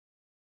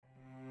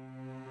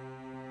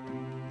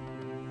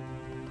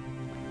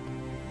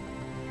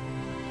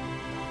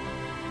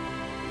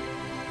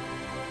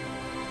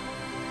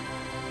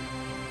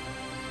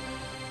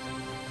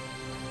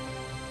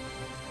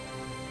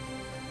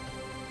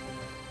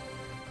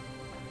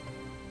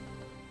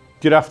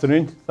Good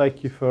afternoon.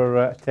 Thank you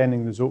for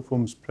attending the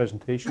Zotefoams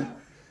presentation.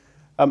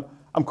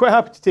 I'm quite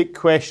happy to take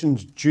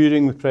questions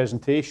during the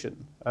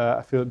presentation.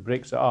 I feel it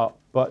breaks it up,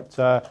 but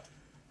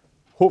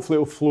hopefully it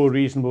will flow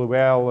reasonably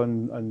well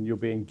and you'll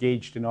be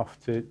engaged enough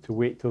to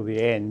wait till the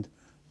end.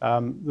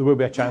 There will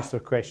be a chance for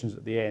questions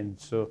at the end,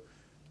 so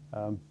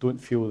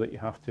don't feel that you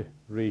have to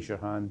raise your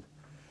hand.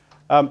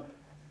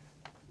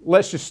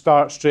 Let's just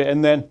start straight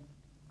in then.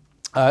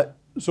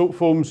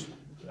 Zotefoams,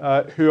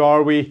 who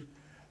are we?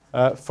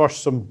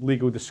 First, some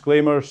legal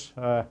disclaimers.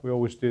 We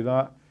always do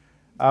that.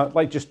 I'd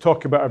like to just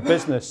talk about our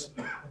business.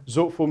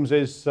 Zotefoams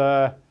is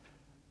a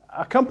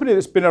company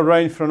that's been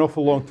around for an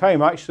awful long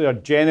time. Actually, our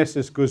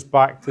genesis goes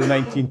back to the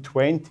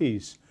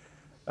 1920s.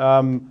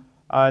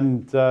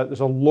 There's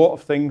a lot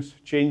of things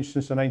changed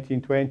since the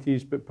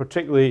 1920s, but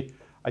particularly,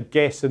 I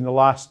guess, in the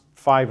last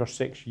 5 or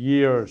 6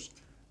 years,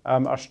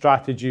 our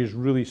strategy has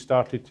really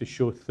started to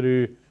show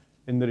through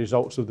in the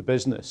results of the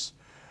business.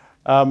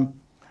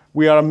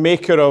 We are a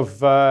maker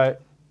of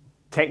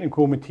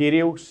technical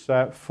materials,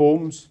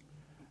 foams.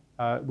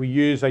 We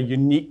use a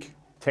unique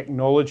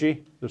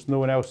technology. There's no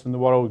one else in the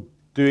world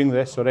doing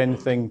this or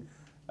anything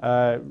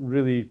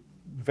really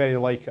very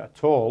like it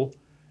at all.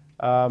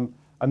 And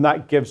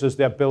that gives us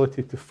the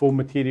ability to foam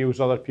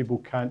materials other people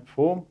can't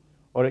foam,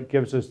 or it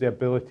gives us the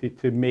ability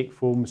to make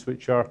foams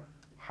which are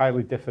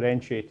highly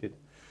differentiated.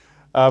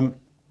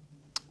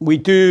 We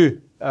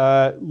do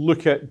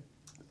look at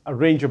a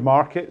range of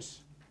markets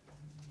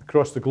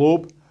across the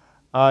globe,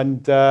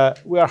 and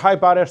we are high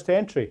barriers to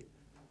entry.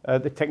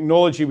 The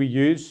technology we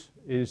use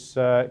is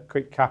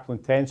quite capital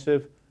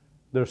intensive.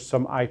 There's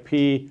some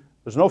IP,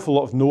 there's an awful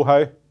lot of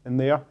know-how in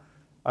there,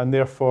 and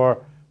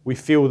therefore we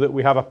feel that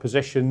we have a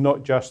position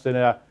not just in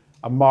a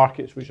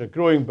markets which are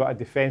growing, but a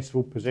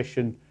defensible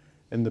position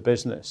in the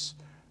business.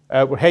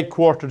 We're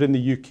headquartered in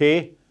the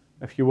UK.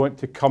 If you want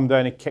to come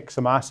down and kick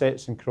some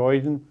assets in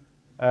Croydon,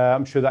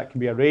 I'm sure that can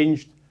be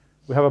arranged.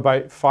 We have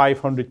about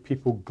 500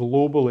 people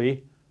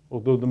globally,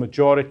 although the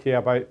majority,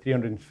 about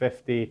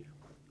 350,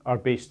 are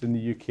based in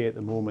the UK at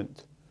the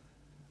moment.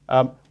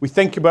 We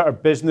think about our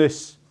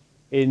business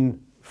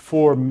in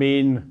 4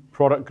 main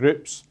product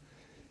groups.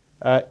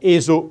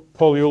 Azote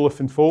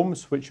polyolefin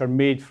foams, which are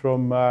made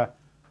from,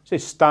 say,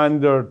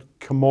 standard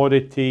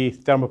commodity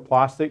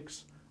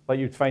thermoplastics, like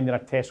you'd find in a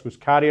Tesco's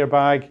carrier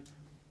bag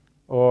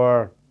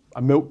or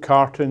a milk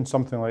carton,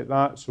 something like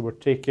that. So we're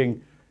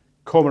taking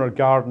common or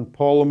garden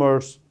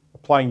polymers,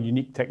 applying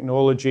unique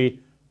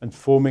technology and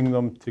foaming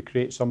them to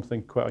create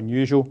something quite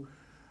unusual.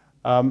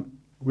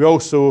 We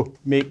also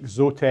make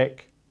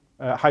Zotec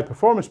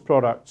high-performance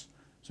products.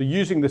 So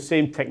using the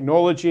same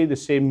technology, the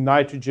same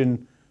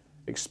nitrogen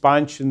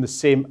expansion, the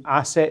same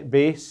asset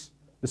base,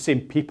 the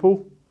same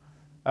people,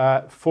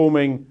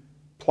 foaming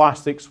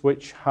plastics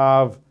which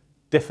have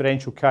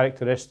differential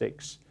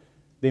characteristics.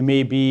 They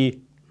may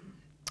be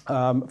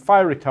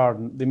fire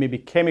retardant, they may be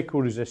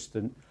chemical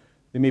resistant,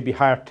 they may be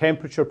higher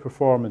temperature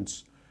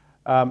performance.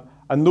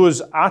 And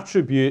those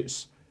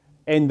attributes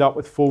end up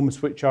with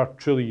foams which are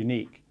truly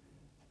unique.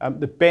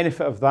 The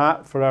benefit of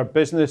that for our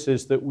business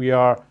is that we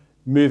are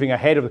moving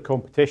ahead of the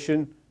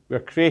competition, we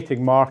are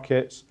creating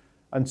markets,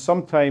 and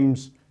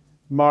sometimes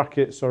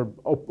markets or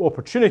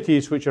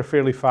opportunities which are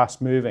fairly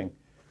fast moving.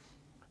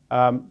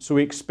 So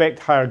we expect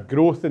higher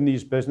growth in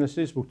these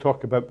businesses, we'll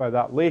talk about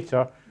that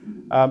later,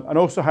 and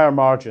also higher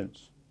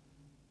margins.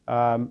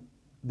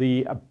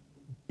 The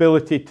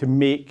ability to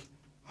make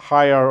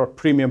higher or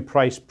premium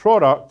priced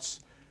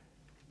products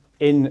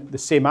in the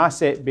same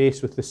asset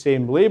base with the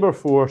same labour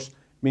force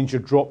means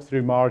your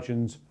drop-through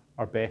margins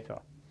are better.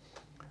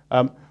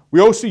 We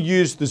also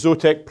use the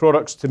Zotec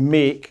products to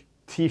make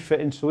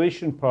T-fit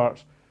insulation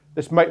parts.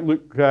 This might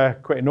look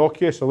quite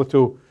innocuous, a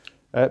little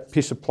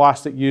piece of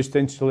plastic used to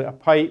insulate a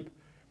pipe,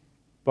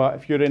 but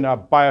if you're in a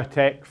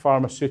biotech,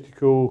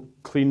 pharmaceutical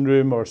clean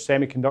room or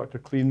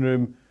semiconductor clean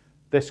room,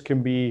 this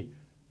can be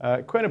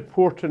quite an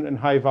important and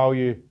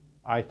high-value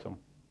item.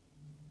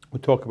 We'll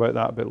talk about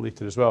that a bit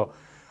later as well.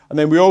 And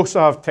then we also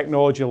have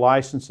technology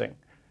licensing.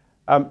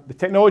 The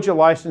technology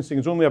licensing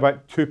is only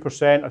about 2%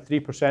 or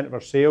 3% of our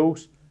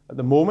sales at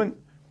the moment.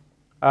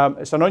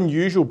 It's an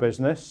unusual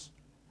business.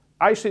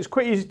 Actually, it's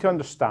quite easy to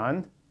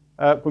understand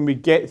when we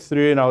get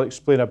through, and I'll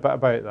explain a bit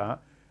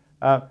about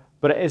that.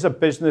 But it is a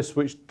business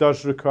which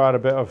does require a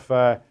bit of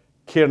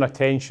care and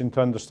attention to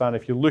understand.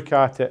 If you look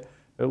at it,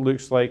 it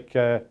looks like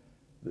you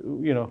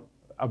know,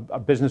 a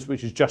business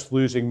which is just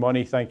losing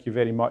money. Thank you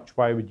very much.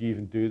 Why would you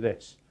even do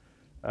this?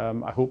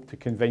 I hope to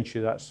convince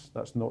you that's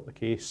not the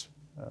case.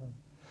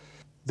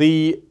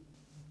 The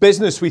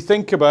business we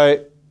think about,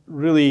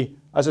 really,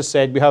 as I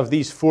said, we have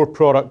these 4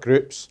 product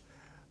groups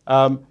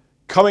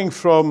coming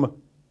from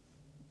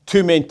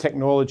 2 main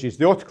technologies.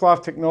 The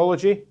autoclave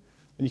technology,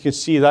 and you can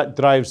see that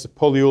drives the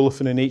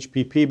polyolefin and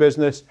HPP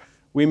business.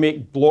 We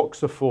make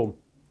blocks of foam,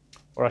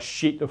 or a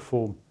sheet of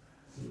foam.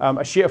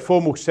 A sheet of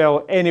foam will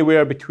sell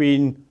anywhere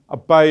between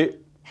about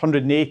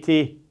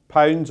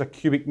 £180 a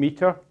cubic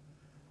metre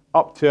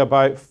up to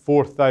about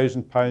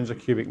 £4,000 a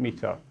cubic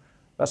metre.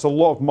 That's a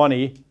lot of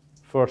money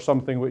for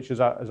something which is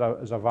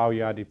a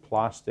value-added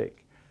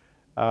plastic.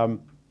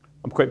 I'm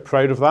quite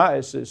proud of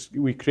that.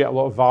 We create a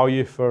lot of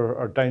value for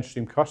our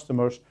downstream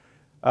customers,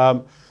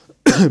 but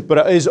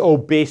it is all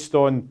based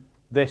on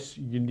this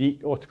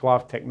unique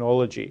autoclave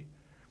technology.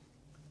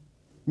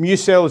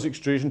 MuCell is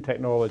extrusion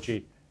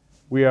technology.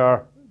 We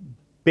are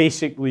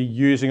basically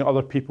using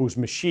other people's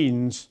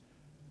machines,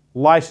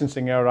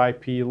 licensing our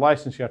IP,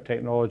 licensing our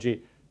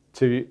technology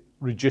to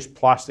reduce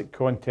plastic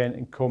content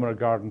in common or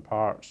garden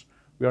parts.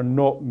 We are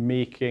not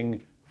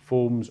making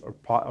foams or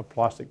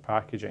plastic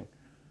packaging.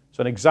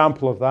 So an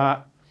example of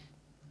that,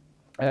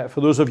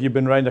 for those of you who've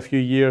been around a few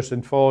years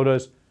and followed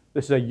us,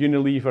 this is a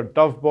Unilever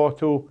Dove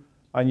bottle,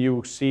 and you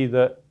will see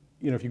that,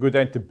 if you go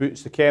down to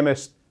Boots the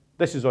Chemist,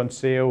 this is on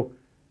sale,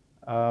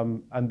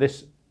 and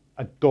this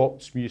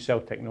adopts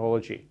MuCell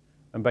technology.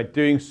 And by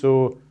doing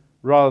so,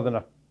 rather than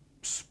a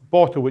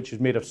bottle which is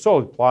made of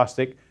solid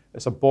plastic,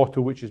 it's a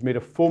bottle which is made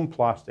of foam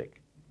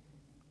plastic.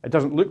 It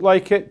doesn't look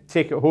like it.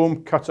 Take it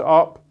home, cut it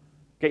up,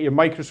 get your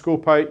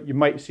microscope out, you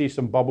might see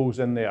some bubbles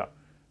in there.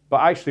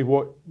 But actually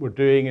what we're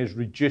doing is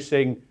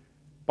reducing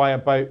by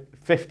about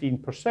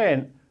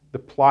 15% the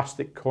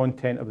plastic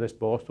content of this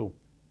bottle.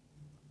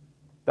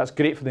 That's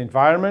great for the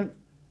environment,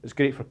 it's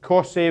great for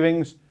cost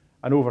savings,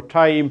 and over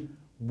time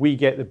we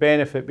get the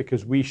benefit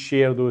because we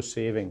share those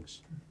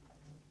savings.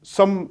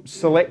 Some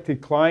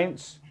selected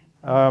clients,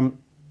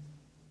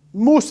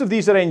 most of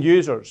these are end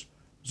users.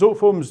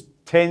 Zotefoams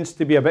tends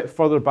to be a bit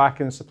further back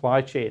in the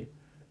supply chain.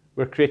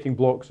 We're creating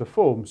blocks of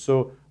foam,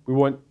 so we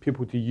want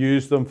people to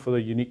use them for their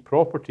unique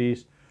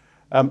properties.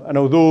 And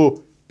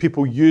although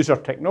people use our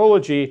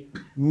technology,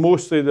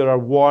 mostly there are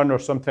one or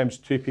sometimes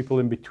two people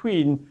in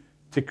between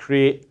to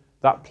create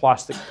that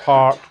plastic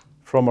part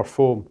from our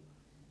foam.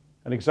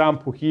 An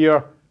example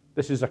here,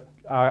 this is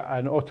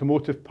an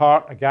automotive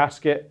part, a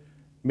gasket,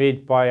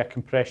 made by a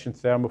compression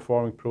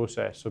thermoforming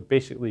process. So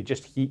basically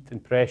just heat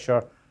and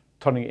pressure,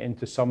 turning it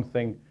into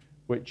something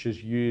which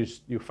is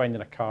used, you'll find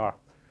in a car.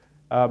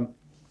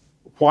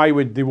 Why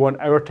would they want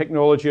our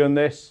technology on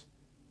this?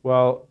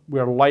 Well,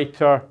 we're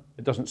lighter,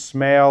 it doesn't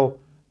smell,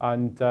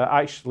 and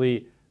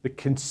actually the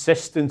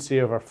consistency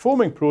of our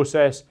foaming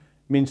process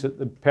means that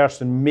the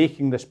person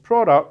making this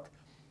product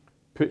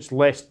puts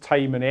less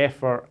time and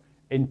effort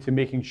into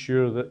making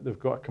sure that they've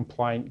got a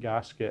compliant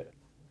gasket,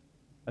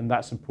 and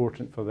that's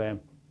important for them.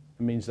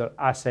 It means their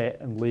asset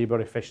and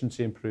labour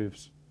efficiency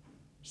improves.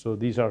 So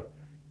these are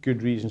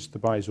good reasons to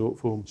buy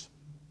Zotefoams.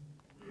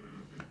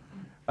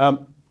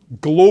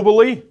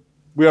 Globally,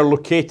 we are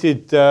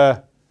located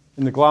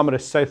in the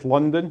glamorous South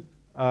London,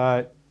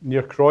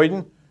 near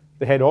Croydon,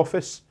 the head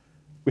office.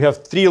 We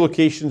have 3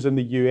 locations in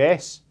the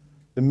US.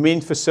 The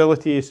main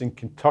facility is in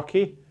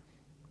Kentucky,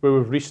 where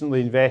we've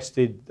recently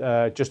invested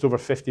just over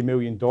 $50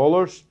 million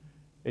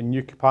in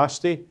new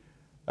capacity.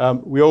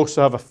 We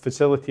also have a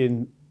facility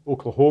in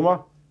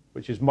Oklahoma,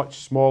 which is much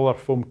smaller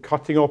foam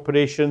cutting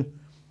operation.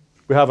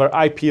 We have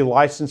our IP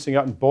licensing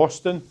out in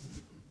Boston.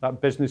 That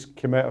business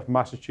came out of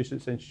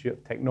Massachusetts Institute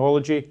of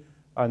Technology,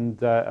 and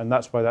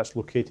that's why that's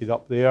located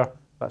up there.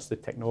 That's the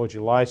technology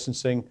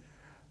licensing.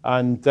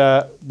 And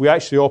we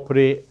actually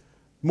operate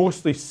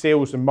mostly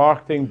sales and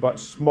marketing, but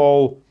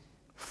small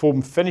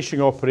foam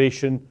finishing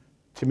operation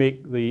to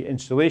make the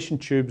insulation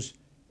tubes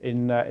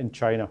in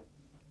China.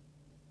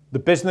 The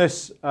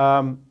business,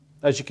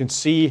 as you can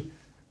see,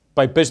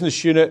 by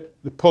business unit,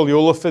 the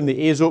polyolefin, the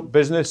azote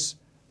business,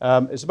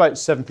 is about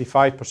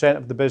 75%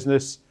 of the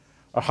business.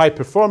 Our high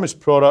performance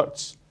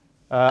products,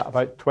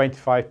 about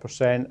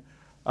 25%,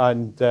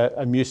 and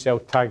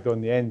MuCell tagged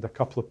on the end, a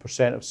couple of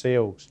percent of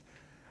sales.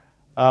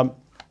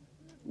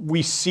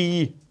 We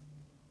see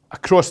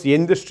across the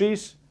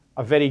industries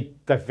a very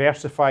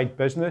diversified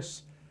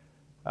business.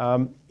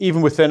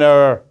 Even within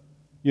our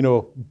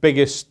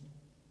biggest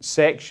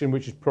section,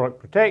 which is product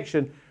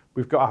protection,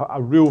 we've got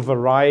a real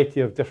variety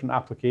of different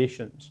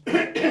applications.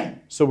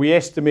 So we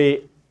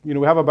estimate,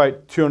 we have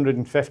about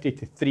 250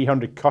 to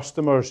 300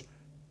 customers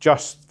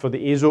just for the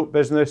azote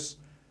business.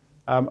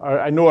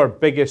 I know our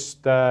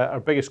biggest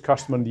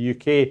customer in the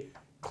UK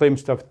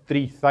claims to have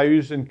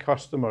 3,000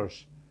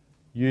 customers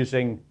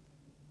using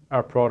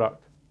our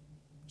product.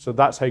 So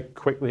that's how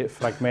quickly it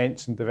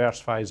fragments and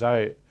diversifies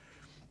out.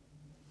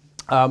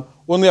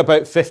 Only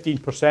about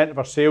 15% of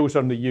our sales are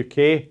in the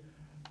UK,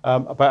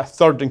 about a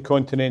third in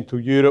continental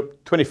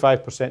Europe,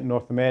 25% in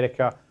North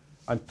America,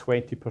 and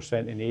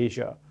 20% in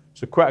Asia.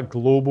 So quite a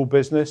global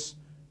business,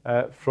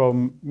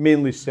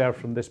 mainly served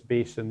from this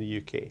base in the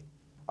UK.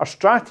 Our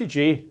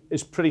strategy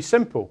is pretty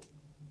simple.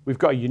 We've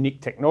got a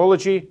unique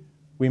technology,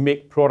 we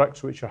make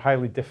products which are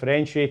highly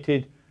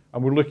differentiated,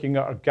 and we're looking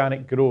at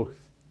organic growth.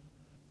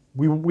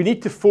 We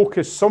need to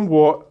focus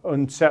somewhat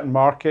on certain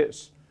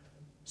markets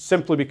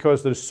simply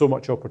because there's so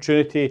much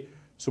opportunity.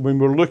 So when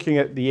we're looking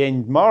at the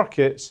end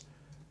markets,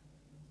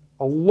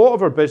 a lot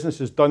of our business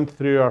is done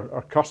through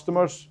our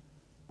customers.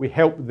 We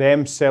help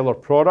them sell our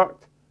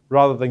product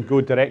rather than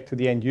go direct to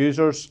the end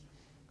users.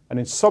 And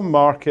in some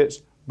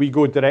markets, we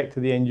go direct to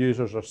the end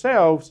users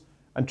ourselves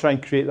and try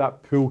and create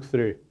that pull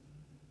through.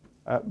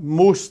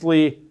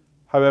 Mostly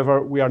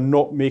However, we are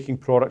not making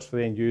products for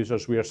the end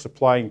users. We are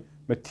supplying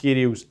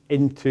materials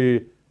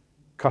into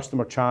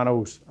customer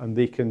channels, and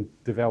they can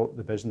develop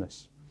the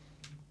business.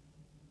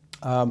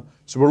 So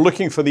we're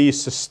looking for these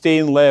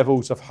sustained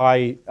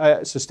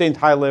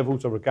high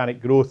levels of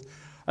organic growth,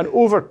 and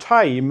over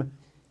time,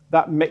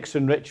 that mix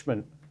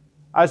enrichment,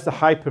 as the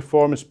high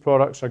performance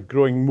products are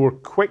growing more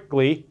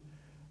quickly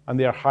and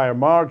they are higher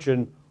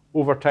margin,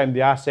 over time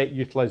the asset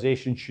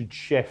utilization should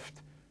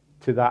shift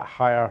to that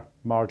higher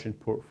margin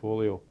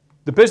portfolio.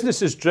 The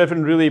business is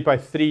driven really by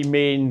three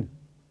main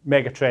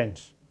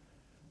megatrends.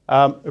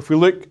 If we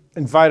look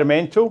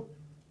environmental,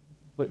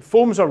 like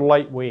foams are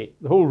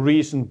lightweight. The whole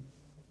reason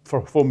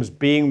for foams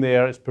being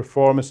there is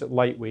performance at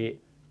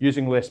lightweight,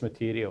 using less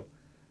material.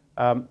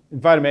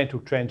 Environmental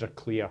trends are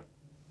clear.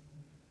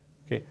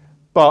 Okay,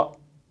 but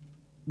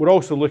we're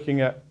also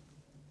looking at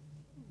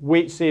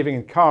weight saving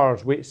in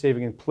cars, weight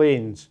saving in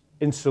planes,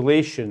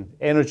 insulation,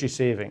 energy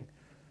saving.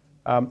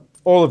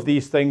 All of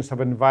these things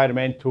have an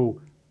environmental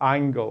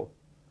angle,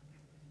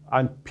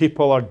 and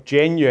people are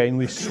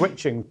genuinely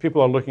switching.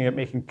 People are looking at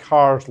making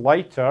cars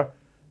lighter,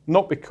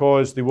 not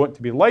because they want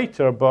to be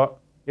lighter, but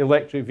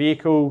electric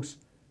vehicles,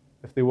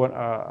 if they want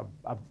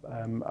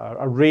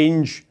a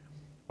range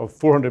of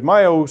 400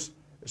 miles,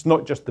 it's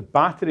not just the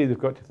battery they've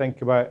got to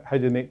think about, how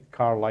do they make the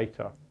car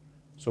lighter?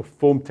 So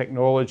foam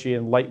technology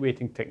and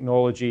lightweighting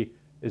technology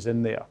is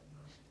in there.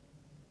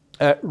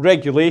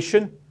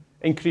 Regulation,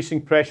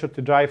 increasing pressure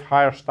to drive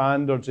higher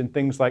standards in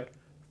things like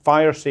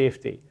fire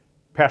safety,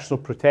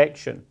 personal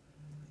protection,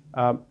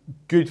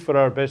 good for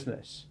our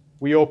business.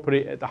 We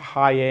operate at the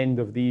high end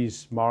of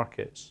these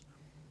markets.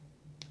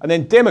 And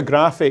then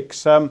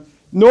demographics.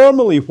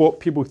 Normally what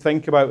people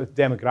think about with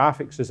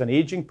demographics is an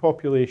aging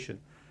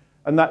population,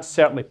 and that's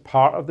certainly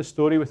part of the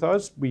story with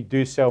us. We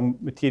do sell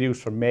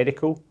materials for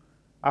medical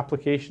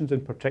applications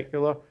in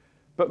particular,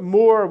 but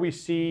more we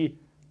see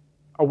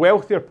a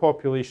wealthier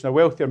population, a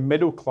wealthier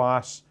middle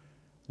class,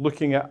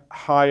 looking at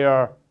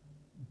higher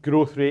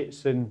growth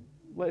rates in,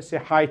 let's say,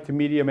 high to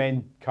medium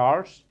end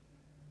cars,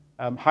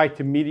 high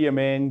to medium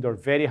end or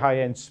very high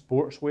end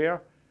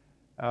sportswear,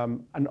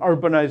 an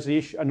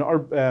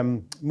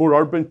urbanization, more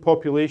urban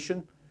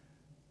population,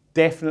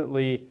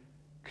 definitely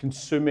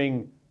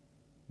consuming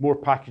more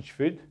packaged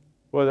food.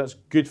 Whether that's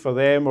good for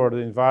them or the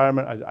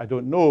environment, I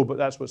don't know, but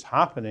that's what's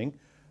happening.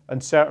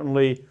 And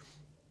certainly,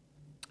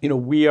 you know,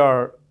 we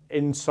are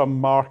in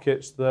some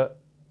markets that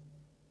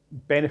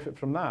benefit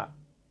from that.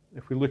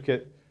 If we look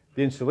at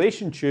the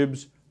insulation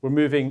tubes, we're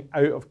moving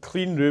out of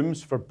clean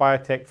rooms for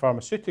biotech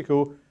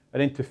pharmaceutical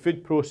and into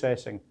food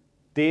processing,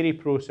 dairy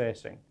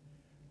processing.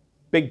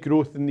 Big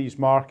growth in these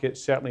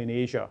markets, certainly in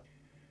Asia.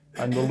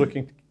 And we're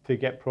looking to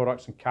get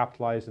products and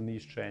capitalize on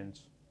these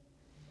trends.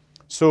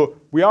 So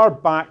we are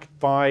backed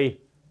by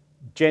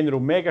general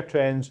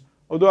megatrends,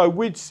 although I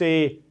would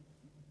say,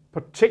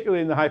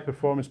 particularly in the high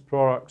performance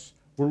products,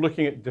 we're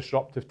looking at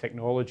disruptive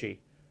technology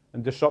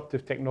and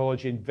disruptive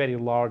technology in very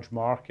large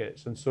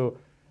markets. And so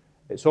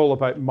it's all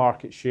about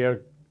market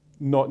share,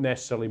 not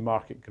necessarily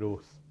market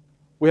growth.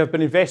 We have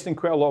been investing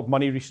quite a lot of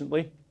money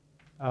recently.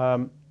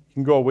 You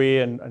can go away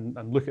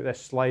and look at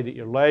this slide at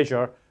your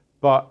leisure,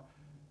 but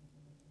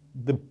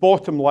the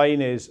bottom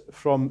line is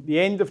from the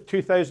end of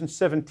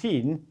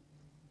 2017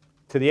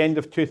 to the end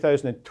of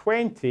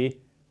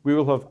 2020, we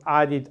will have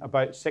added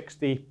about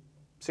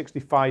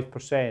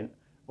 65%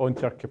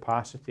 onto our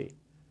capacity.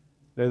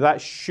 Now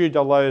that should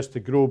allow us to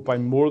grow by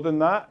more than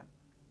that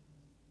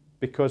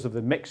because of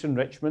the mix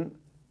enrichment,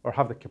 or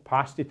have the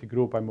capacity to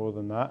grow by more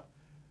than that,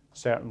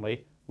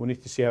 certainly. We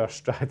need to see how our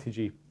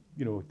strategy,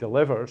 you know,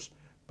 delivers.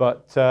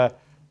 But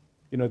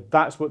you know,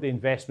 that's what the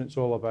investment's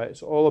all about.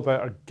 It's all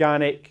about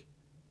organic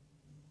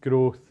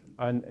growth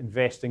and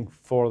investing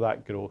for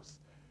that growth.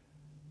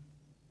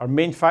 Our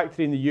main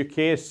factory in the UK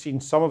has seen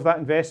some of that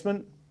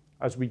investment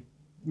as we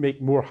make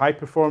more high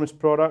performance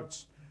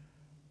products.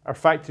 Our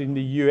factory in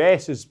the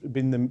US has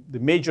been the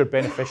major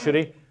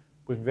beneficiary.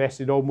 We've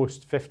invested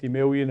almost 50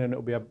 million, and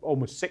it'll be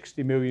almost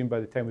 60 million by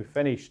the time we've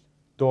finished,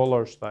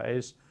 dollars that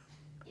is.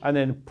 And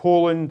then in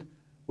Poland,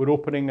 we're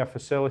opening a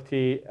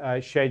facility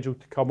scheduled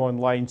to come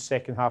online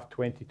second half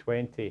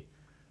 2020.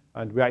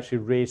 And we actually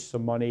raised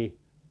some money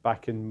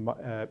back in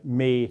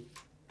May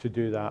to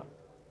do that.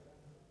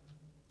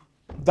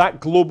 That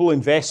global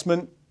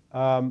investment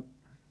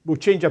will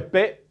change a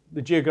bit,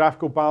 the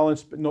geographical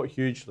balance, but not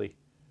hugely.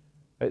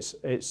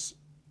 It's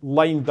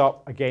lined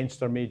up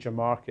against our major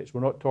markets.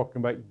 We're not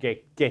talking about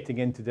getting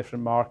into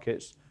different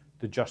markets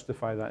to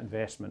justify that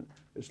investment.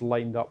 It's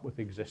lined up with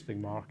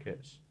existing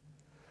markets.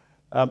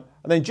 And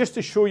then just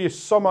to show you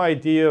some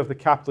idea of the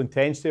capital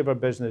intensity of our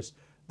business,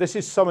 this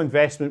is some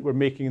investment we're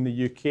making in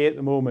the UK at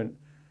the moment.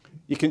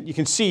 You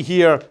can see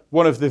here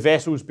one of the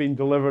vessels being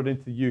delivered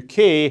into the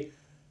UK,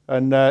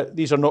 and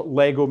these are not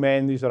Lego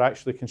men, these are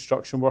actually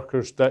construction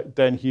workers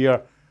down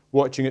here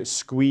watching it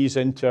squeeze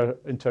into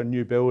a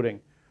new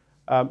building.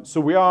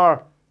 So we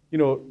are, you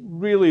know,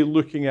 really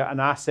looking at an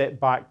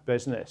asset-backed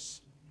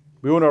business.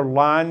 We own our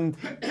land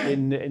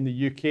in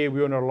the UK,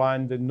 we own our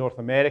land in North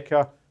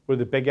America, where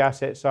the big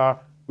assets are.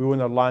 We own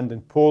our land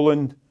in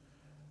Poland.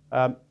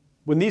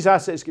 When these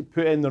assets get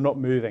put in, they're not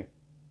moving.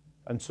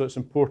 And so it's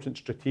important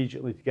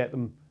strategically to get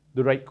them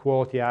the right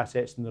quality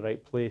assets in the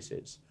right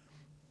places.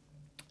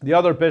 The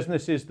other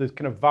businesses, the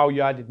kind of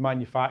value-added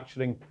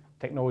manufacturing,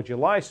 technology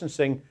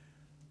licensing,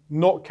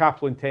 not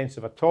capital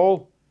intensive at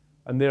all,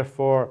 and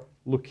therefore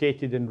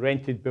located in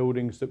rented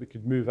buildings that we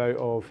could move out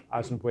of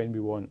as and when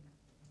we want.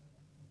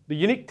 The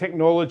unique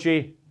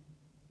technology,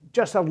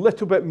 just a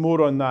little bit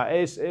more on that,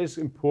 is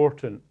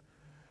important.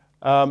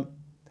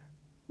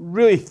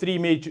 Really three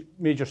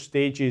major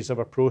stages of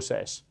our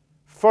process.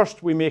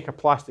 First, we make a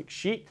plastic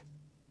sheet.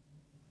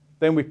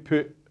 Then we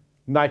put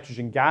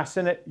nitrogen gas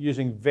in it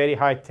using very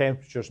high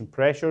temperatures and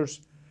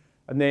pressures.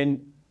 And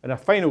then in a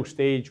final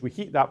stage, we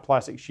heat that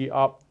plastic sheet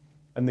up,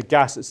 and the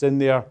gas that's in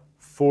there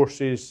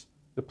forces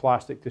the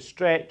plastic to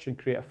stretch and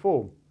create a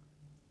foam.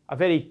 A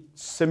very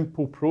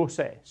simple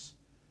process.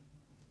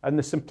 And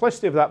the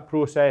simplicity of that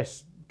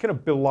process kind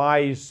of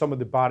belies some of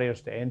the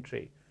barriers to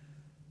entry.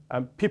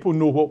 People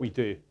know what we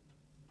do,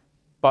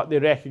 but they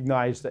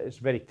recognize that it's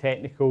very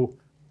technical.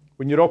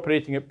 When you're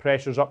operating at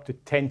pressures up to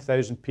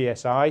 10,000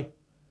 psi,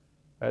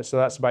 so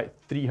that's about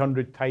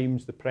 300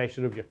 times the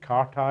pressure of your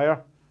car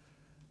tire,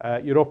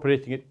 you're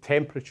operating at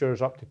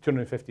temperatures up to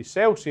 250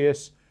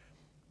 Celsius,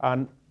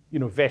 and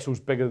vessels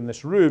bigger than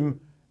this room,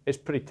 it's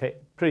pretty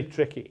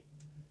tricky.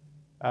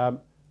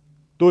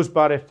 Those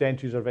barriers to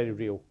entries are very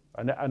real.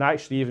 And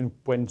actually, even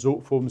when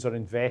Zotefoams are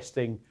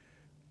investing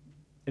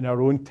in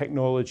our own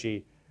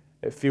technology,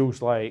 it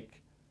feels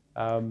like,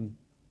 I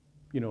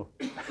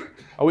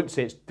wouldn't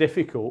say it's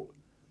difficult,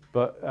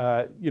 but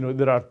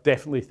there are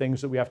definitely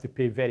things that we have to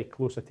pay very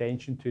close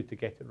attention to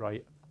get it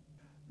right.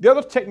 The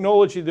other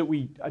technology that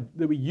we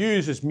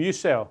use is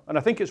MuCell, and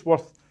I think it's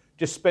worth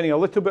just spending a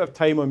little bit of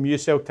time on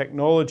MuCell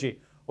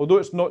technology. Although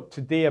it's not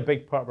today a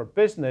big part of our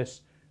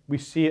business, we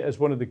see it as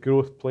one of the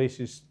growth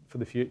places for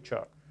the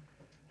future.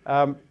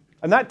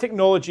 And that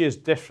technology is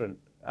different.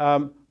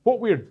 What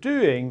we're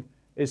doing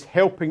is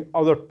helping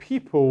other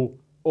people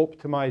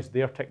optimize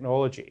their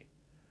technology.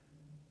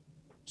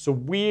 So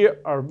we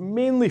are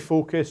mainly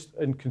focused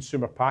in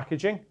consumer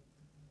packaging.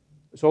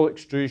 It's all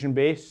extrusion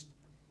based.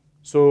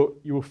 So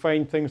you will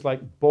find things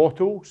like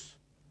bottles,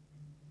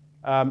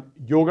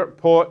 yogurt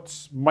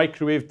pots,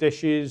 microwave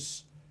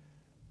dishes,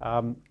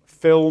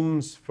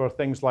 films for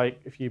things like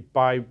if you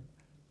buy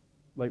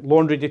like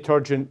laundry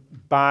detergent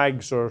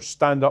bags or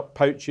stand-up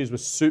pouches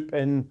with soup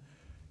in,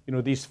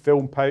 these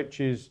film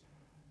pouches,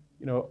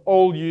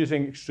 all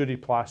using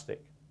extruded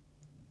plastic.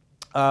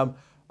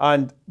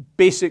 And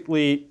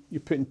basically,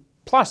 you're putting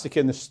plastic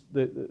in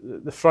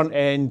the front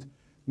end,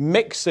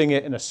 mixing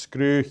it in a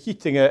screw,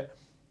 heating it,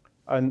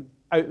 and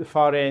out the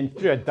far end,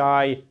 through a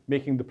die,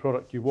 making the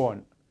product you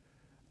want.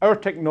 Our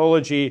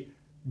technology,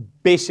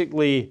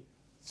 basically,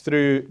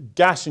 through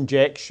gas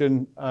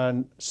injection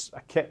and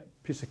a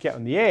piece of kit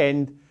on the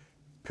end,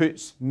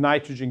 puts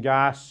nitrogen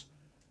gas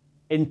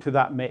into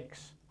that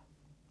mix.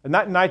 And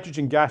that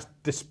nitrogen gas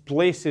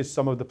displaces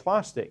some of the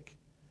plastic.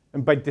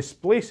 And by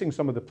displacing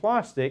some of the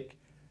plastic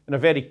in a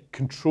very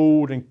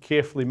controlled and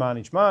carefully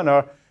managed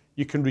manner,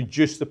 you can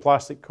reduce the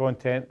plastic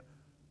content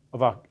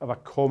of a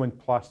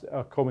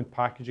common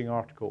packaging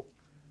article.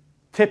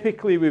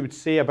 Typically, we would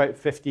say about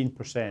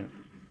 15%,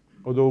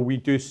 although we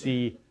do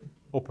see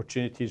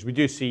opportunities. We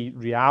do see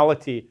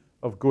reality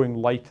of going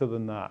lighter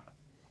than that.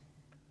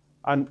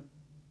 And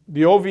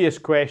the obvious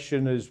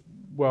question is,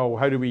 well,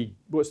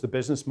 what's the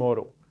business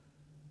model?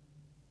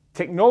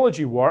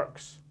 Technology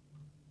works.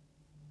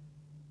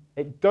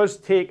 It does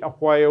take a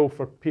while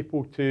for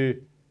people to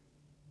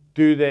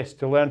do this,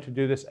 to learn to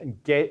do this,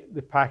 and get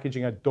the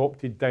packaging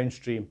adopted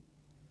downstream.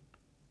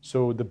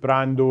 So the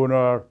brand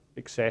owner,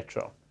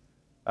 etc.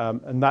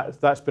 And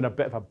that's been a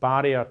bit of a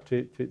barrier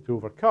to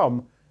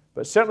overcome,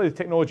 but certainly the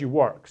technology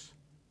works.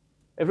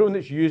 Everyone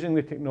that's using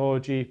the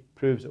technology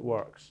proves it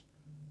works.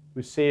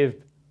 We've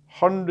saved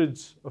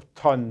hundreds of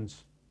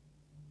tons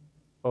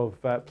of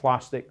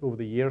plastic over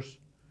the years,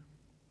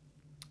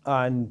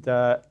 and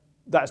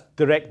that's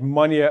direct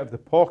money out of the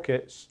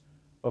pockets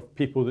of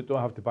people that don't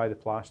have to buy the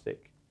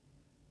plastic.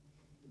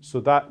 So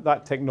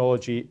that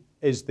technology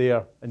is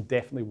there and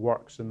definitely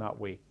works in that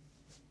way.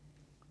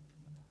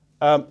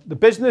 The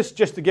business,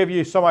 just to give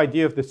you some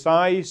idea of the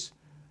size,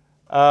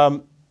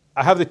 I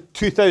have the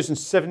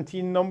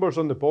 2017 numbers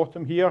on the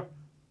bottom here,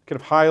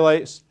 kind of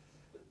highlights.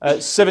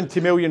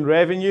 70 million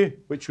revenue,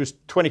 which was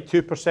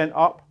 22%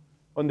 up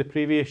on the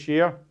previous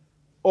year.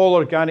 All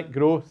organic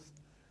growth.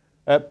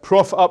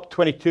 Profit up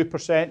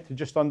 22% to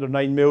just under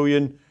 9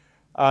 million.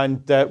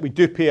 And we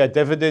do pay a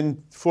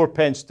dividend,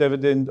 4p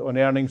dividend on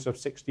earnings of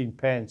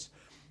 16p.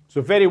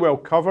 So very well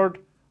covered.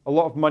 A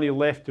lot of money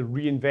left to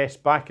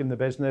reinvest back in the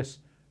business,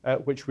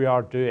 which we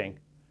are doing.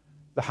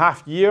 The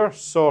half year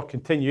saw a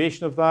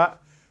continuation of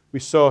that. We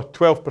saw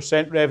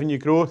 12% revenue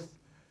growth,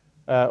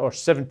 or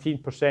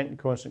 17% in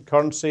constant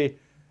currency,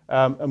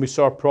 and we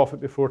saw our profit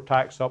before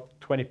tax up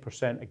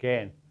 20%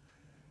 again.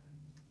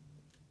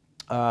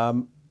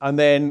 And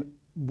then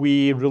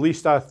we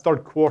released our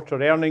third quarter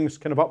earnings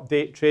kind of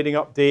update, trading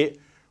update,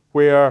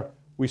 where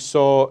we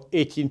saw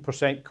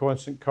 18%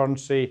 constant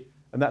currency,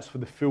 and that's for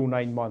the full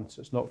 9 months.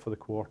 It's not for the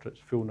quarter, it's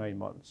full 9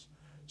 months.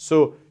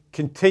 So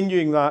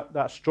continuing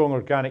that strong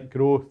organic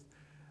growth.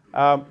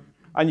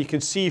 And you can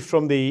see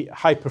from the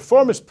high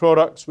performance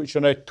products, which are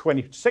now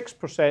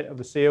 26% of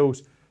the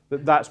sales,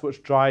 that's what's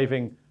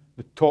driving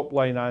the top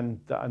line and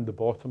the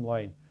bottom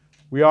line.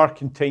 We are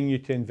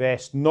continuing to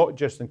invest not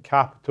just in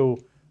capital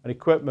and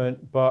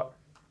equipment, but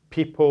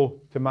people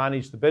to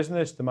manage the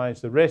business, to manage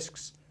the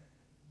risks,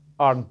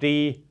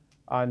 R&D,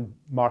 and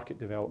market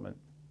development.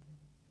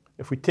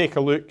 If we take a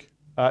look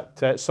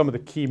at some of the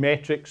key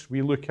metrics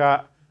we look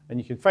at, and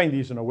you can find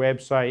these on our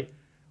website,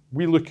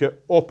 we look at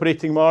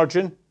operating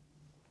margin,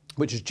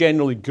 which is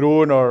generally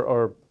grown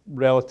or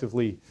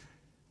relatively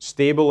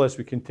stable as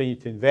we continue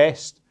to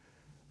invest.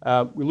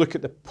 We look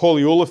at the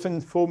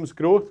polyolefin foams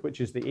growth, which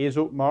is the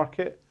azote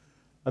market,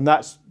 and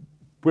that's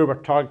where we're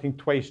targeting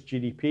twice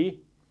GDP.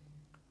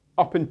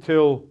 Up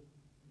until,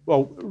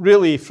 well,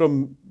 really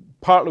from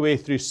part of the way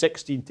through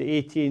 16 to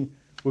 18,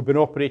 we've been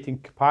operating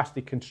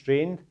capacity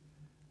constrained.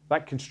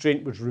 That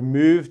constraint was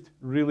removed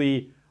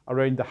really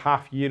around the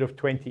half year of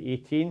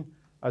 2018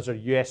 as our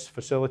US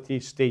facility,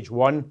 stage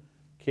 1,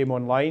 came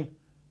online.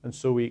 And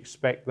so we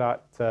expect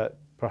that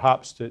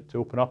perhaps to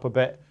open up a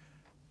bit.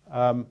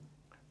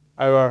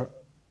 Our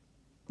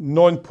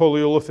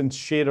non-polyolefin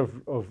share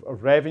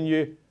of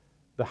revenue,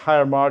 the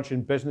higher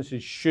margin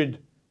businesses should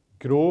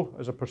grow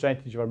as a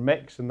percentage of our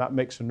mix, and that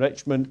mix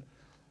enrichment.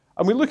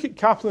 And we look at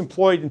capital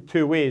employed in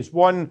 2 ways.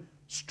 One,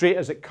 straight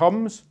as it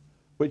comes,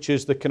 which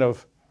is the kind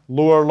of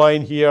lower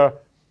line here.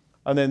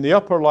 And then the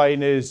upper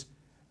line is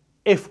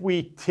if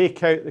we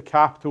take out the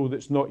capital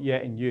that's not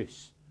yet in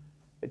use.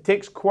 It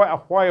takes quite a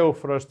while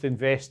for us to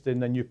invest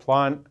in a new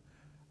plant,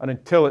 and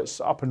until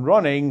it's up and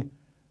running,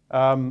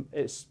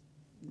 it's,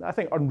 I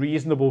think,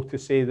 unreasonable to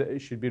say that it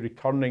should be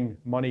returning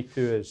money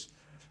to us.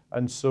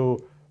 And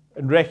so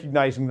in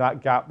recognizing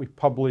that gap, we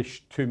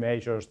published 2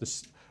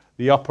 measures.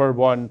 The upper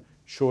one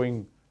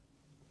showing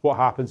what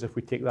happens if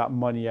we take that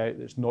money out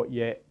that's not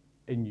yet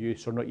in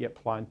use or not yet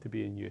planned to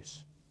be in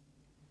use.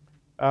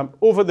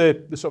 Over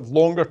the sort of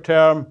longer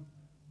term,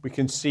 we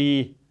can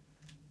see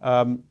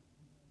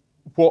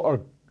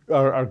what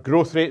our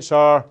growth rates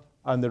are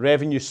and the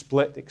revenue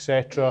split,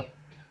 etc.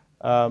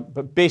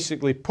 But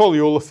basically,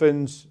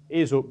 polyolefins,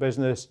 azote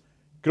business,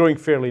 growing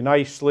fairly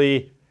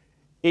nicely.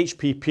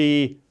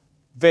 HPP,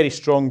 very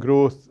strong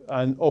growth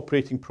and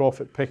operating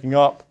profit picking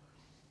up.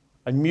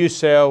 And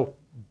MuCell,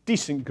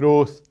 decent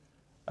growth,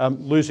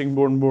 losing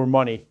more and more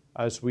money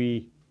as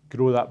we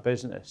grow that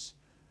business.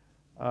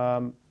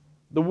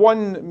 The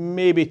one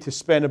maybe to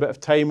spend a bit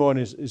of time on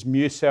is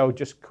MuCell,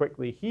 just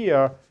quickly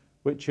here,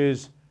 which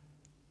is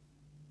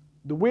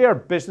the way our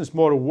business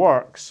model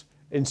works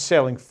in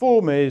selling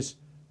foam is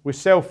we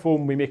sell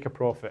foam, we make a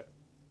profit.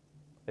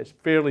 It's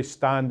fairly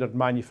standard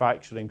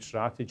manufacturing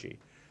strategy.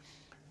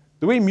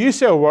 The way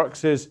MuCell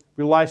works is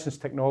we license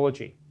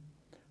technology,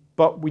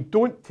 but we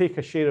don't take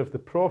a share of the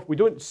profit. We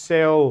don't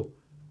sell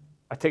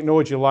a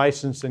technology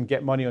license and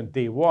get money on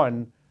day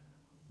one.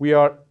 We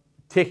are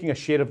taking a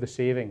share of the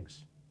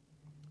savings.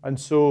 And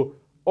so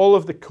all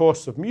of the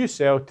costs of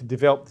MuCell to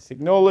develop the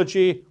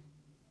technology,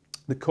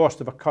 the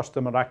cost of a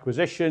customer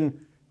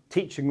acquisition,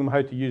 teaching them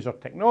how to use our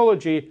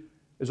technology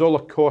is all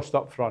a cost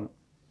up front.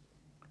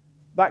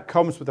 That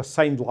comes with a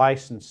signed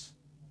license.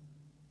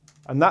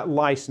 And that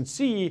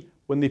licensee,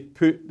 when they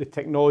put the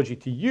technology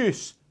to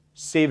use,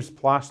 saves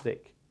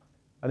plastic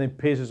and then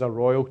pays us a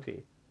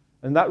royalty.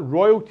 And that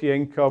royalty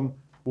income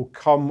will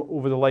come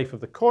over the life of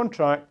the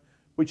contract,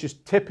 which is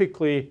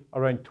typically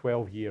around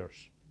 12 years.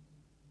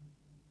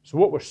 So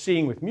what we're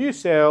seeing with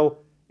MuCell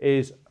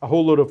is a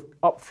whole lot of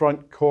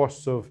upfront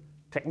costs of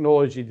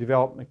technology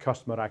development and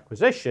customer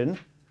acquisition.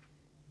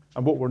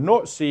 And what we're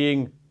not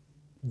seeing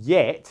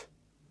yet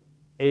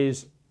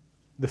is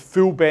the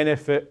full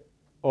benefit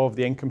of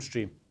the income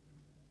stream.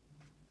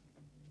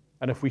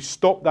 And if we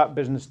stop that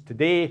business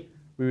today,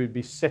 we would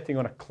be sitting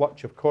on a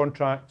clutch of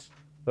contracts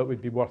that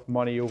would be worth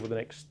money over the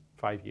next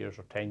 5 years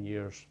or 10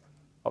 years,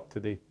 up to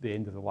the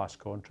end of the last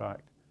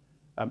contract.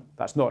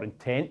 That's not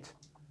intent.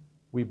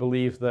 We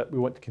believe that we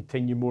want to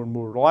continue more and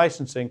more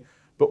licensing,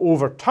 but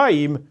over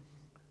time,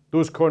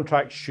 those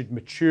contracts should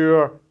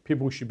mature,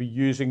 people should be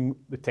using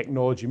the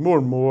technology more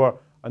and more,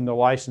 and the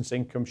license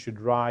income should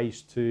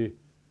rise to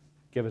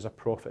give us a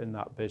profit in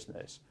that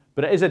business.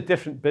 But it is a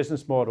different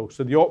business model,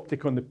 so the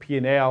optic on the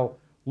P&L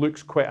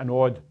looks quite an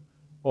odd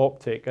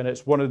optic, and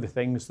it's one of the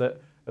things that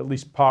at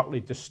least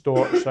partly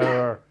distorts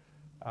our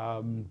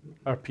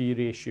P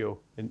ratio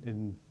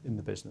in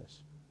the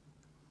business.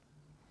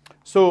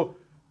 So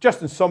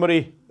just in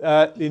summary,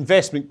 the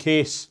investment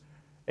case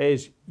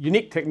is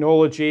unique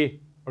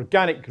technology,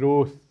 organic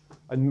growth,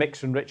 and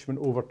mix enrichment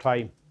over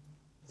time.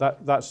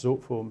 That's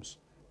Zotefoams.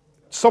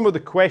 Some of the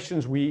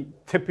questions we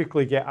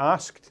typically get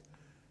asked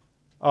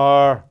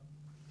are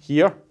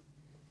here.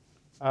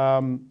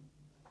 I'm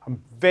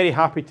very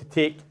happy to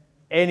take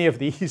any of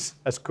these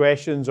as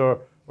questions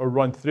or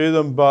run through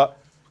them, but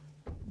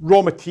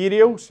raw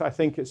materials, I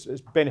think it's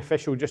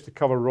beneficial just to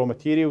cover raw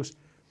materials.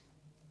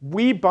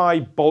 We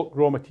buy bulk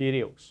raw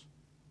materials,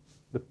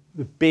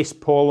 the base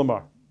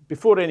polymer,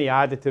 before any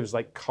additives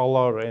like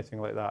colour or anything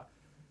like that.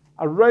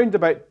 Around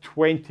about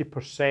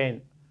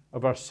 20%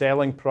 of our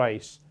selling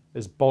price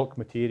is bulk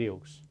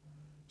materials.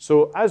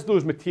 So as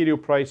those material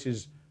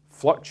prices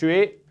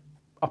fluctuate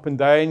up and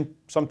down,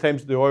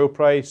 sometimes the oil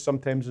price,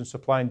 sometimes in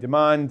supply and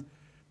demand,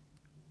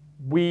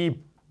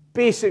 we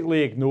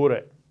basically ignore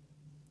it.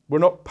 We're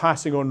not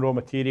passing on raw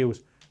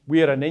materials.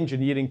 We are an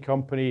engineering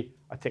company,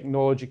 a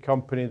technology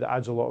company that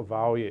adds a lot of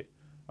value.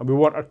 And we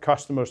want our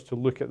customers to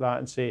look at that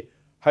and say,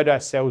 how do I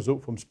sell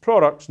Zotefoams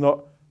products,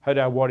 not how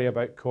do I worry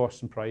about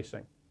costs and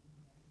pricing.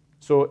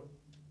 So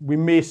we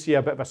may see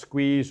a bit of a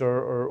squeeze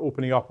or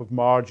opening up of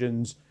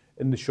margins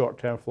in the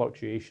short-term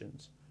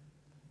fluctuations.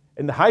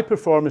 In the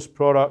high-performance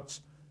products,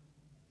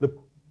 the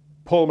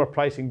polymer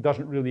pricing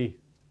doesn't really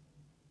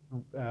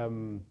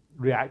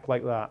react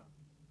like that.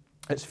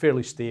 It's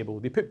fairly stable.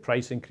 They put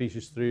price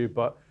increases through,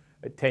 but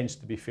it tends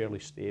to be fairly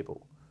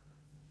stable.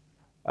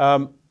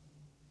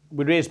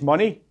 We raised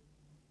money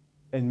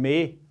in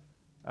May,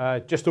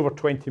 just over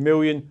 20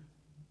 million.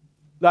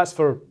 That's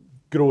for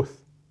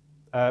growth.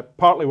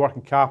 Partly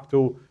working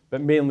capital,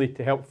 but mainly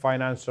to help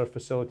finance our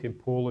facility in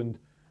Poland,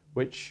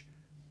 which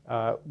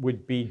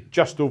would be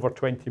just over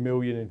 20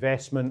 million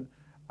investment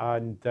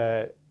and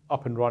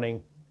up and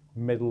running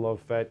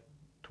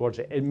towards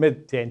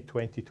mid to end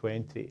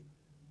 2020.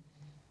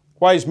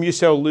 Why is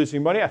MuCell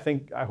losing money?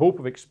 I hope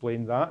I've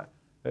explained that.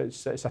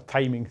 It's a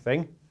timing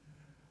thing.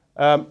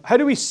 How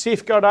do we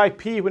safeguard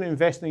IP when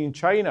investing in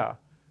China?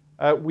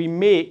 We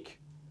make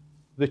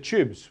the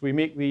tubes. We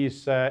make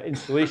these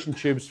insulation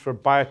tubes for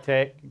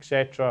biotech,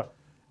 etc.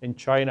 in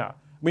China.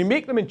 We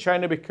make them in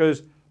China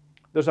because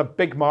there's a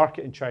big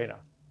market in China.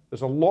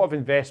 There's a lot of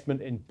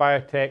investment in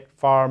biotech,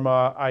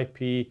 pharma,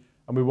 IP,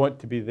 and we want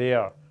to be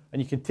there.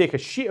 And you can take a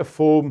sheet of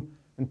foam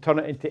and turn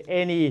it into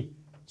any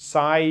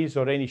size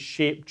or any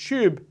shaped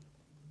tube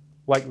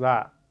like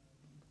that.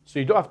 So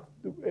you don't have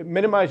it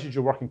minimizes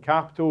your working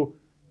capital,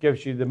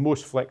 gives you the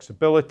most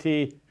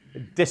flexibility,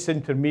 it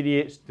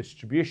disintermediates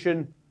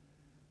distribution,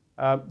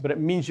 but it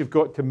means you've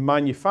got to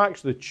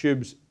manufacture the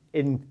tubes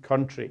in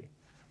country.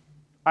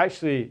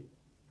 Actually,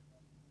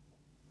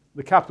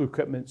 the capital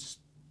equipment's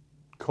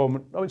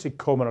common, I wouldn't say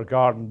common or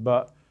garden,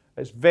 but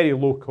it's very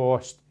low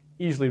cost,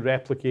 easily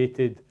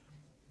replicated.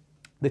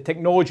 The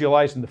technology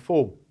lies in the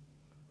foam,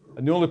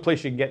 and the only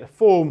place you can get the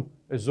foam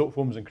is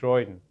Zotefoams in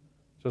Croydon.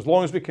 So as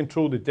long as we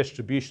control the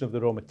distribution of the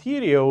raw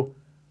material,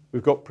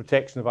 we've got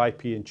protection of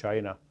IP in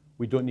China.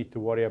 We don't need to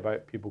worry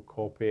about people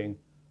copying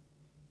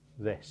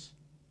this.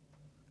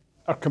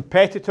 Our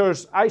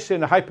competitors, actually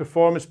in the high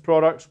performance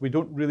products, we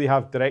don't really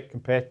have direct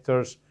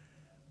competitors.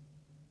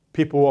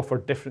 People offer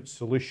different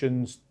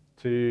solutions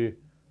to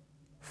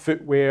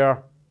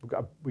footwear.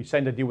 We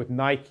signed a deal with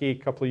Nike a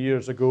couple of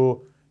years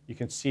ago. You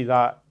can see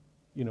that,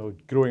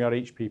 growing our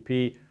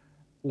HPP.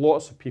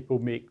 Lots of people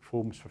make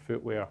foams for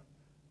footwear,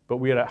 but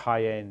we're at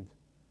high end.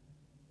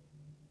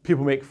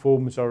 People make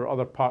foams or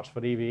other parts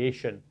for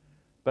aviation,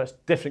 but it's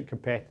different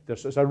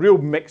competitors. So it's a real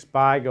mixed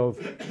bag of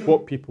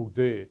what people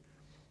do.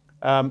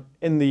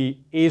 In the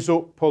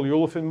azote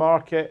polyolefin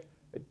market,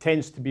 it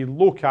tends to be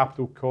low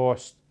capital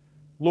cost,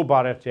 low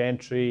barrier to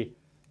entry,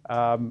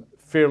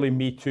 fairly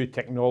Me Too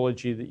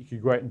technology that you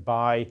could go out and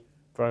buy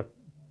for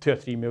 £2 or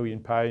 £3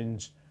 million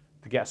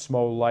to get a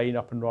small line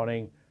up and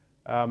running.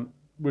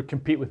 We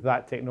compete with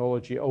that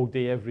technology all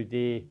day, every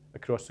day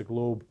across the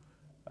globe.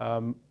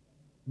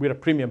 We're a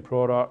premium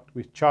product.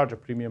 We charge a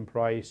premium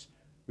price.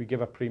 We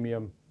give a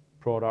premium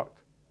product.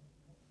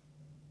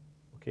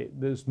 Okay,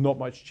 there's not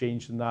much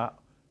change in that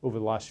over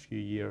the last few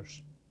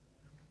years.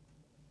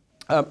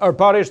 Our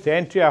barriers to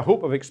entry, I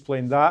hope I've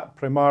explained that.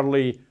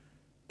 Primarily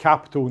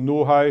capital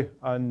know-how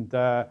and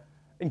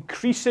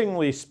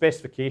increasingly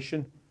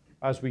specification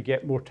as we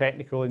get more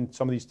technical in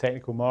some of these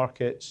technical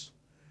markets.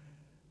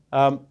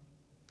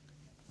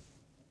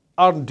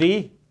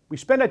 R&D, we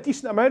spend a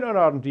decent amount on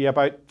R&D,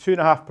 about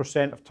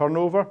 2.5% of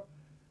turnover,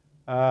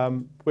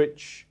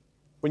 which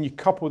when you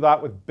couple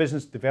that with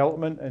business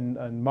development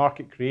and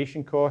market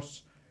creation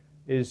costs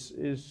is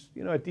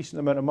a decent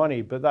amount of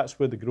money, but that's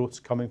where the growth's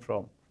coming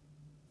from.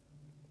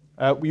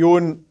 We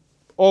own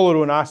all our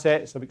own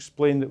assets. I've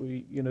explained that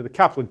the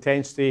capital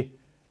intensity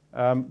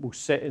will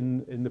sit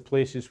in the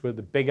places where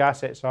the big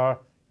assets are,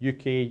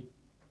 UK,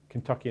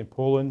 Kentucky and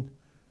Poland.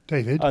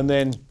 David? And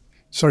then...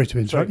 Sorry to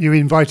interrupt. Sorry. You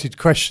invited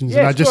questions,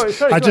 yes,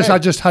 and I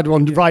just had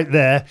one right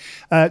there.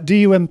 Do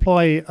you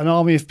employ an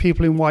army of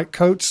people in white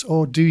coats,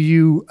 or do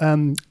you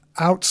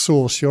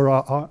outsource your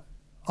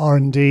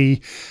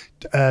R&D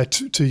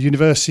to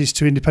universities,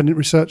 to independent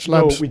research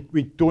labs? No,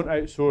 we don't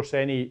outsource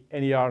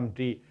any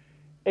R&D.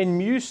 In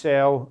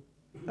MuCell,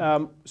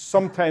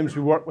 sometimes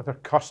we work with our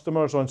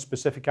customers on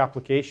specific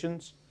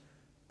applications,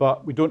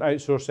 but we don't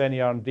outsource any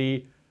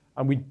R&D,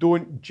 and we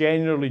don't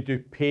generally do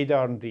paid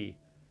R&D.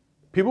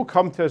 People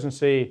come to us and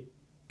say,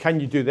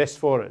 can you do this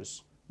for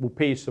us? We'll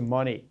pay you some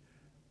money.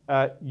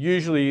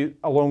 Usually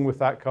along with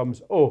that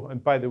comes, oh,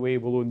 and by the way,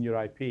 we'll own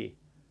your IP.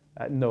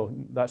 No,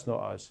 that's not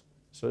us.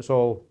 So it's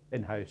all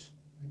in-house.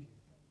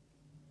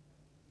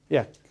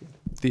 Yeah.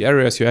 The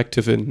areas you're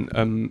active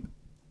in,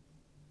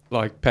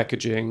 like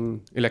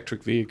packaging,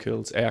 electric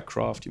vehicles,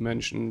 aircraft, you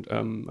mentioned,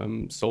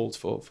 soles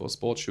for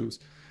sports shoes.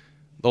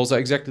 Those are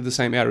exactly the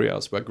same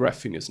areas where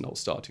graphene is now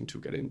starting to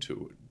get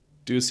into.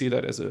 Do you see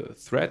that as a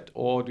threat,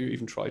 or do you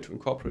even try to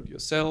incorporate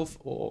yourself?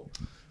 Or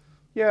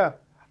yeah,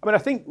 I mean, I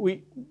think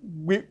we've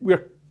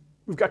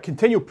got a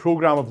continual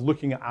program of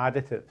looking at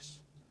additives.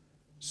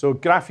 So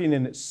graphene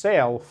in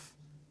itself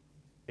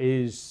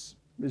is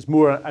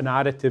more an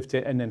additive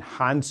to an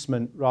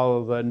enhancement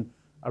rather than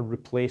a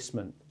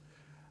replacement.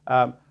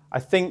 I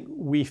think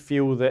we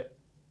feel that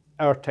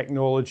our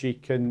technology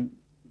can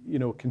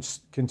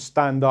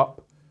stand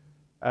up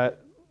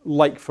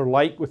like for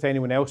like with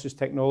anyone else's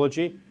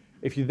technology.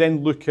 If you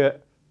then look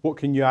at what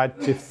can you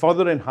add to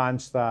further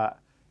enhance that,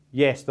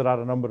 yes, there are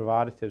a number of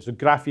additives. So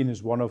graphene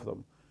is one of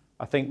them.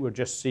 I think we're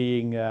just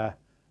seeing the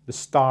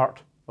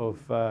start of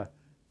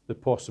the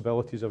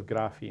possibilities of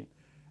graphene.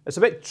 It's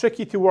a bit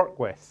tricky to work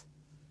with.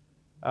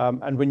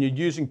 And when you're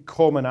using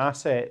common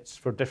assets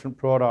for different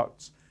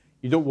products,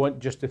 you don't want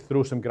just to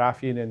throw some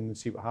graphene in and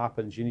see what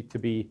happens. You need to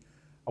be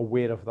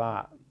aware of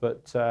that.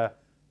 But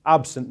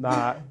absent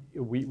that,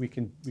 we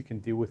can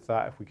deal with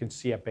that if we can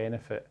see a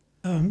benefit.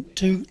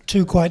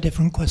 Two quite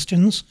different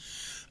questions.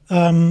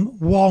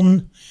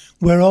 One,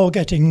 we're all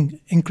getting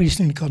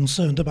increasingly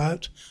concerned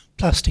about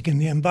plastic in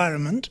the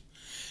environment.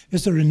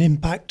 Is there an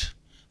impact?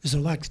 Is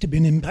there likely to be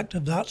an impact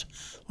of that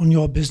on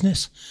your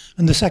business?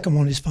 And the second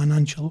one is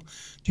financial.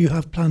 Do you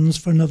have plans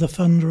for another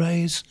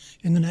fundraise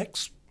in the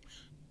next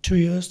 2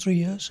 years, 3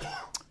 years?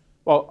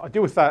 Well, I'll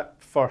deal with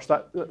that first.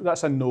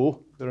 That's a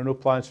no. There are no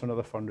plans for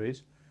another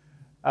fundraise.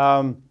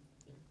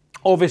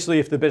 Obviously,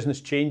 if the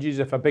business changes,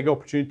 if a big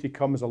opportunity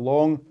comes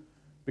along,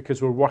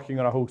 because we're working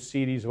on a whole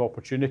series of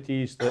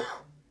opportunities that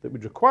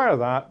would require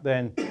that,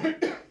 then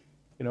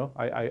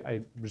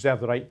I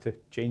reserve the right to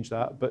change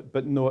that.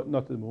 But no,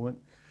 not at the moment.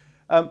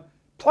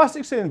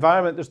 Plastics in the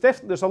environment.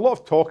 There's a lot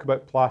of talk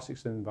about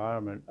plastics in the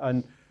environment,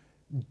 and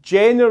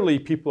generally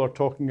people are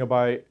talking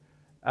about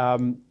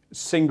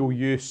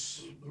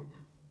single-use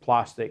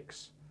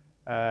plastics,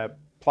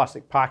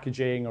 plastic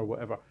packaging or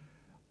whatever.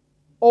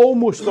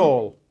 Almost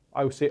all,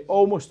 I would say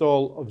almost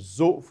all of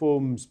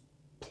Zotefoams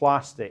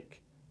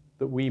plastic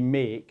that we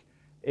make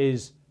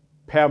is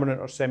permanent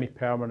or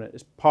semi-permanent.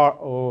 It's part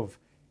of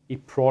a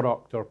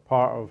product or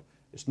part of,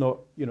 it's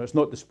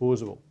not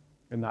disposable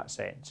in that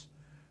sense.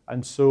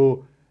 And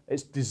so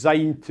it's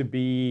designed to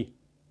be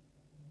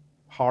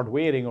hard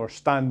wearing or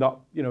stand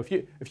up.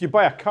 If you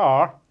buy a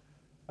car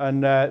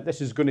and this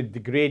is going to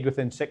degrade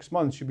within 6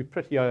 months, you'll be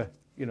pretty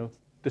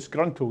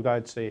disgruntled,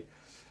 I'd say.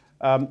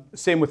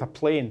 Same with a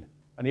plane,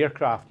 an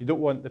aircraft. You don't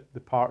want the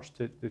parts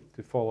to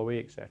fall away,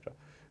 etc.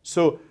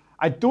 So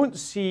I don't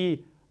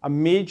see a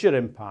major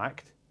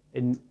impact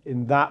in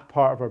that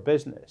part of our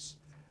business.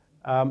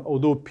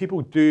 Although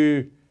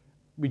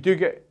we do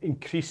get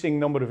increasing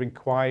number of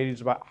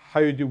inquiries about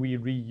how do we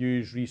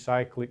reuse,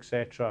 recycle,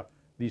 etc.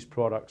 these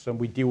products, and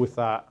we deal with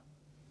that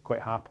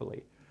quite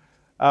happily.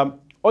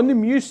 On the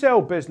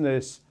MuCell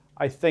business,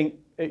 I think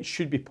it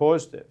should be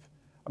positive.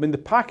 I mean, the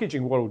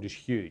packaging world is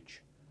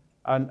huge,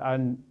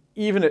 and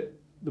even at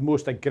the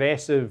most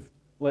aggressive,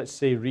 let's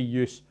say,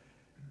 reuse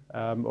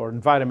or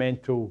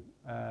environmental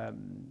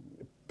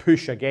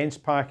push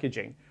against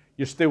packaging,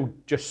 you're still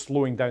just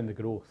slowing down the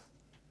growth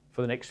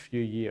for the next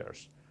few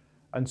years.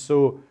 And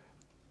so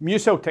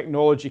MuCell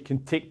technology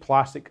can take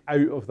plastic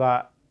out of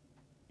that,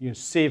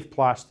 save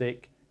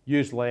plastic,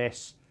 use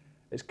less.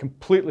 It's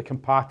completely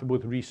compatible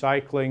with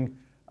recycling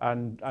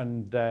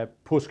and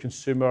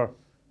post-consumer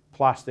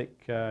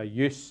plastic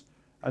use.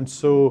 And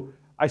so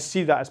I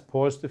see that as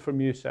positive for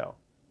MuCell.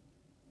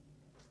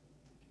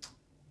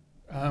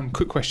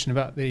 Quick question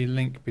about the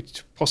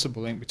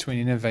possible link between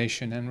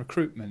innovation and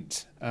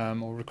recruitment,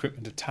 or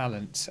recruitment of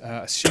talent.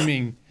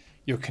 Assuming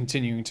you're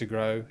continuing to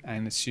grow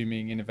and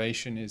assuming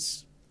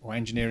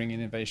engineering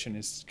innovation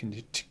is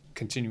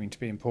continuing to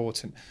be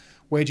important,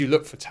 where do you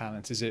look for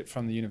talent? Is it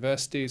from the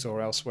universities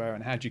or elsewhere?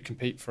 And how do you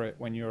compete for it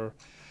when you're,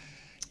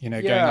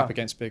 going up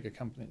against bigger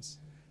companies?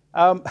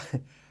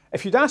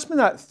 If you'd asked me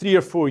that 3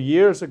 or 4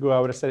 years ago, I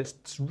would have said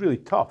it's really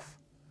tough.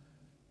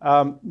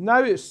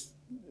 Now it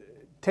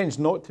tends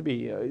not to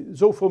be.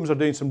 Zotefoams are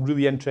doing some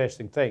really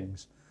interesting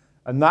things,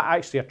 and that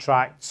actually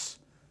attracts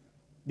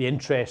the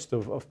interest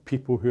of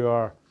people who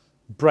are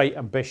bright,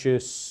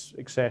 ambitious,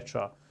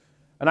 etc.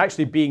 And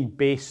actually being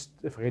based,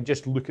 if I can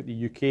just look at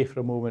the UK for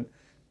a moment,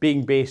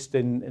 being based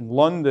in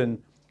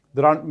London,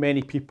 there aren't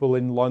many people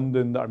in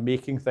London that are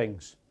making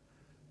things.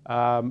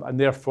 And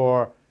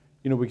therefore,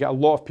 we get a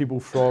lot of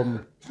people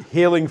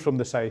hailing from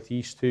the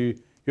southeast who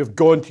have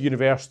gone to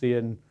university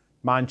in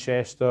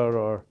Manchester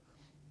or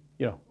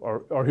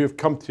who have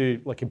come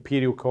to like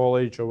Imperial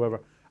College or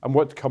whatever and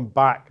want to come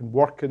back and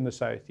work in the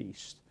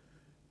southeast.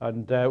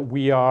 And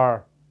we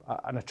are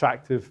an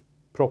attractive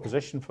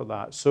proposition for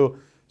that. So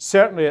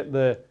certainly at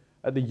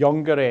the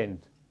younger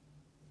end.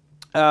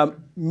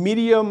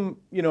 Medium,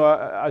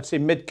 I'd say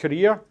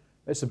mid-career,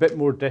 it's a bit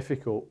more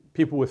difficult.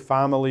 People with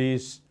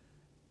families,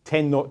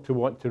 tend not to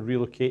want to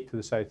relocate to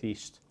the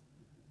southeast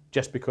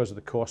just because of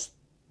the cost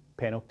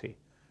penalty.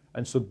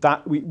 And so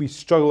that we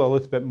struggle a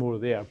little bit more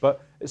there,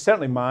 but it's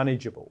certainly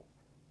manageable.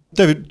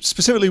 David,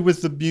 specifically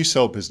with the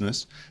MuCell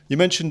business, you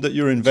mentioned that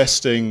you're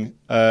investing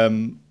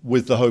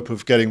with the hope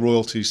of getting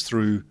royalties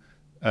through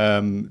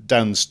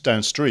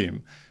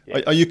downstream.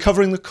 Yeah. Are you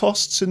covering the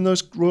costs in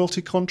those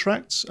royalty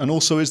contracts? And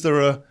also, is there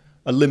a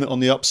limit on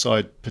the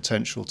upside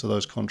potential to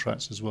those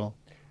contracts as well?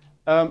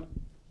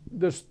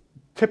 There's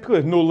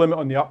typically no limit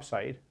on the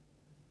upside.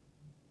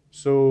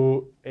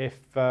 So if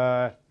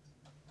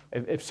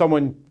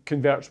someone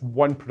converts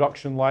 1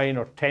 production line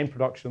or 10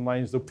 production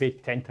lines, they'll pay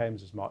 10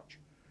 times as much.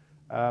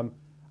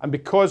 And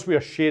because we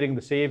are sharing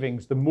the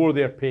savings, the more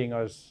they're paying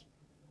us.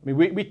 I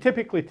mean, we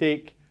typically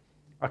take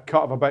a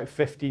cut of about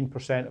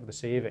 15% of the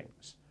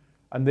savings,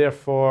 and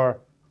therefore,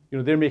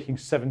 they're making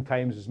 7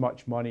 times as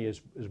much money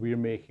as we're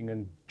making,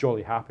 and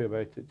jolly happy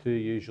about it too,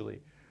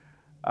 usually.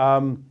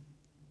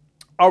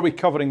 Are we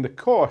covering the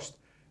cost?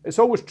 It's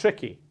always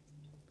tricky,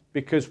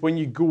 because when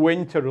you go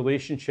into a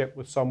relationship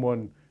with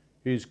someone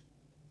who's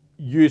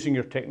using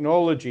your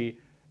technology,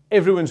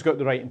 everyone's got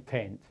the right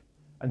intent.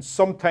 And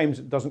sometimes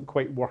it doesn't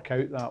quite work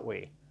out that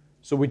way.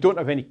 So we don't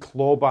have any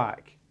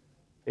clawback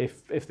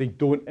if they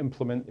don't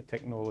implement the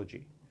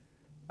technology.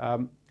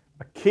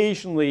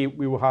 Occasionally,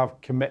 we will have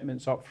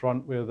commitments up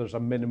front where there's a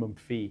minimum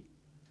fee.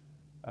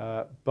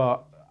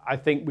 But I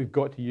think we've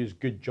got to use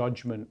good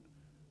judgment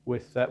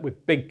with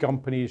big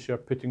companies who are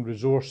putting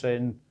resource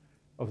in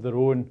of their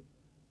own.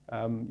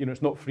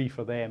 It's not free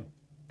for them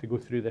to go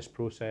through this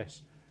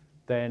process.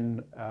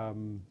 Then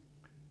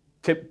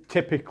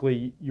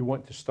typically, you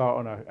want to start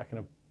on a kind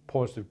of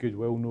positive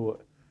goodwill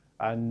note,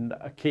 and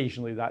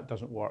occasionally that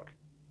doesn't work,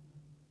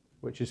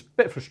 which is a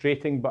bit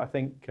frustrating, but I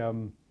think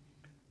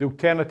the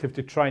alternative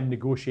to try and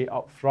negotiate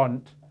up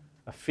front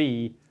a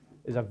fee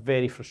is a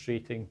very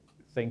frustrating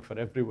thing for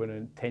everyone,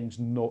 and tends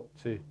not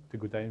to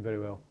go down very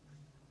well.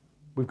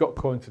 We've got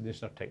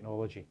confidence in our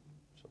technology.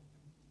 So.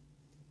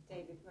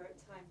 David, we're at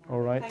time now.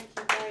 All right.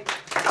 Thank you very much.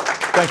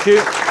 Thank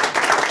you.